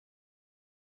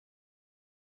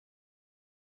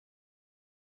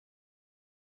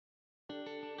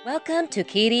Welcome to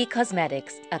Kiri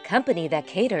Cosmetics, a company that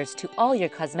caters to all your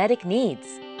cosmetic needs.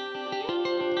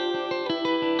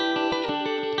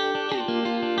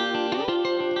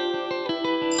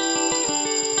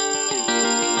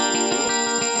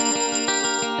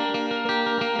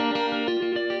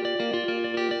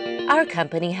 Our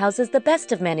company houses the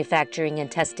best of manufacturing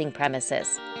and testing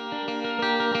premises.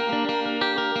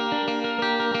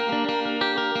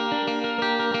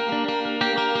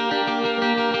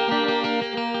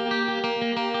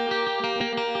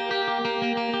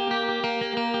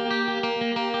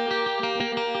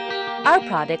 Our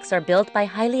products are built by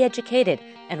highly educated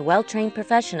and well-trained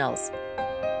professionals.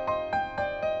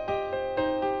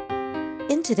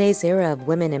 In today's era of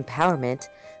women empowerment,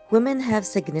 women have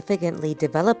significantly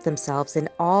developed themselves in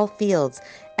all fields,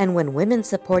 and when women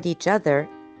support each other,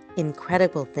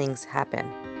 incredible things happen.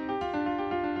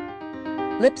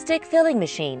 Lipstick filling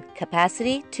machine,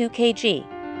 capacity 2 kg.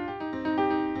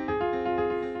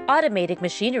 Automated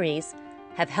machineries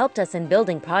have helped us in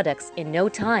building products in no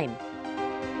time.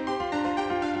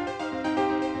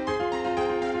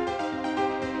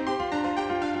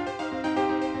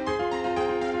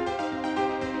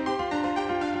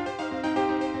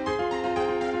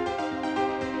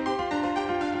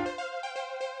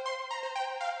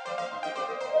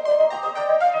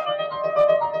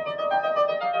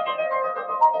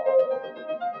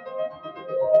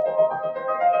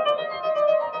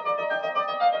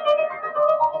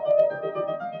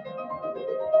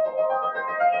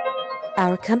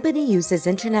 Our company uses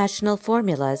international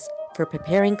formulas for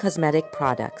preparing cosmetic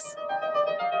products.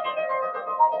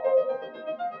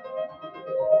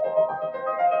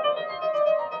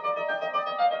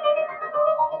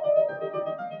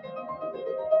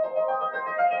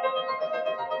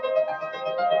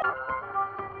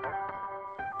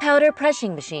 Powder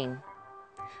pressing machine.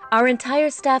 Our entire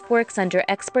staff works under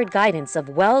expert guidance of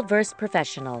well-versed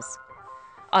professionals.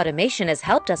 Automation has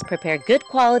helped us prepare good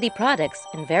quality products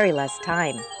in very less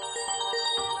time.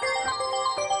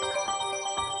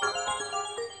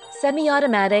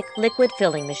 Semi-automatic liquid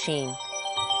filling machine.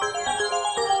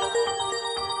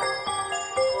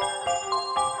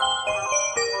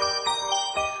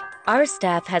 Our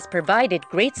staff has provided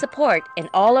great support in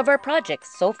all of our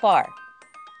projects so far.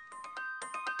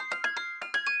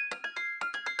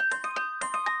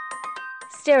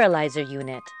 Sterilizer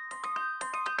unit.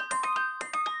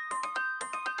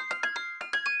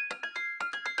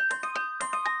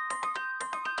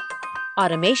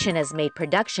 Automation has made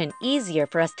production easier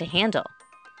for us to handle.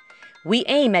 We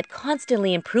aim at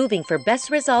constantly improving for best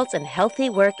results and healthy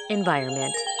work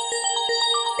environment.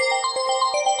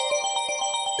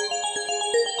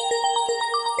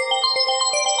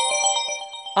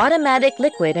 Automatic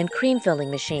liquid and cream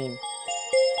filling machine.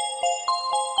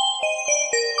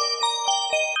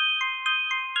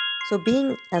 So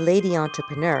being a lady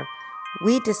entrepreneur,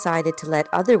 we decided to let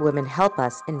other women help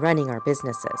us in running our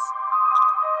businesses.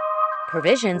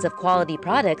 Provisions of quality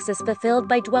products is fulfilled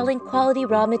by dwelling quality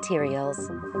raw materials.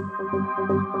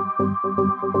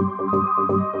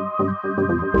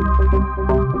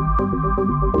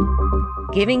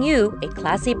 Giving you a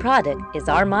classy product is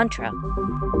our mantra.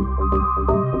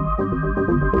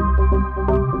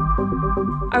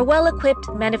 Our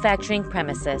well-equipped manufacturing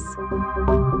premises.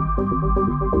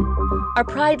 Our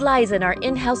pride lies in our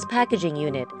in-house packaging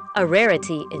unit, a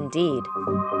rarity indeed.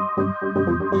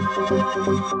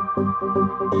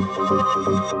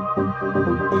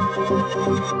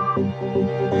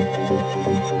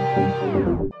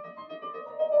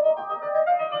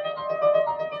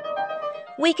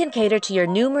 We can cater to your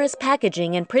numerous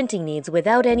packaging and printing needs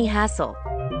without any hassle.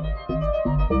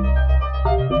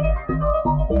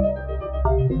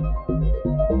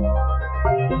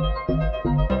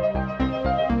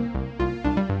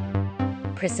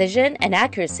 Precision and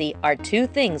accuracy are two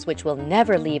things which will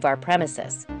never leave our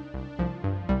premises.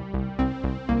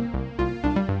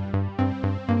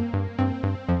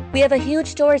 We have a huge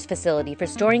storage facility for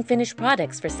storing finished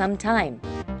products for some time.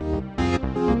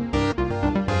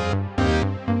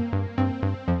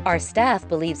 Our staff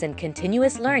believes in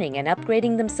continuous learning and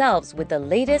upgrading themselves with the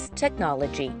latest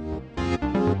technology.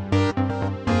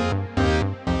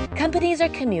 Companies are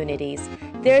communities.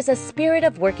 There is a spirit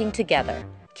of working together.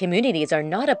 Communities are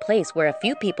not a place where a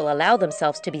few people allow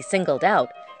themselves to be singled out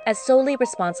as solely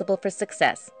responsible for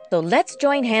success. So let's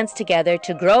join hands together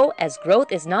to grow, as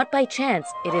growth is not by chance,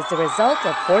 it is the result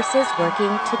of forces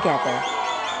working together.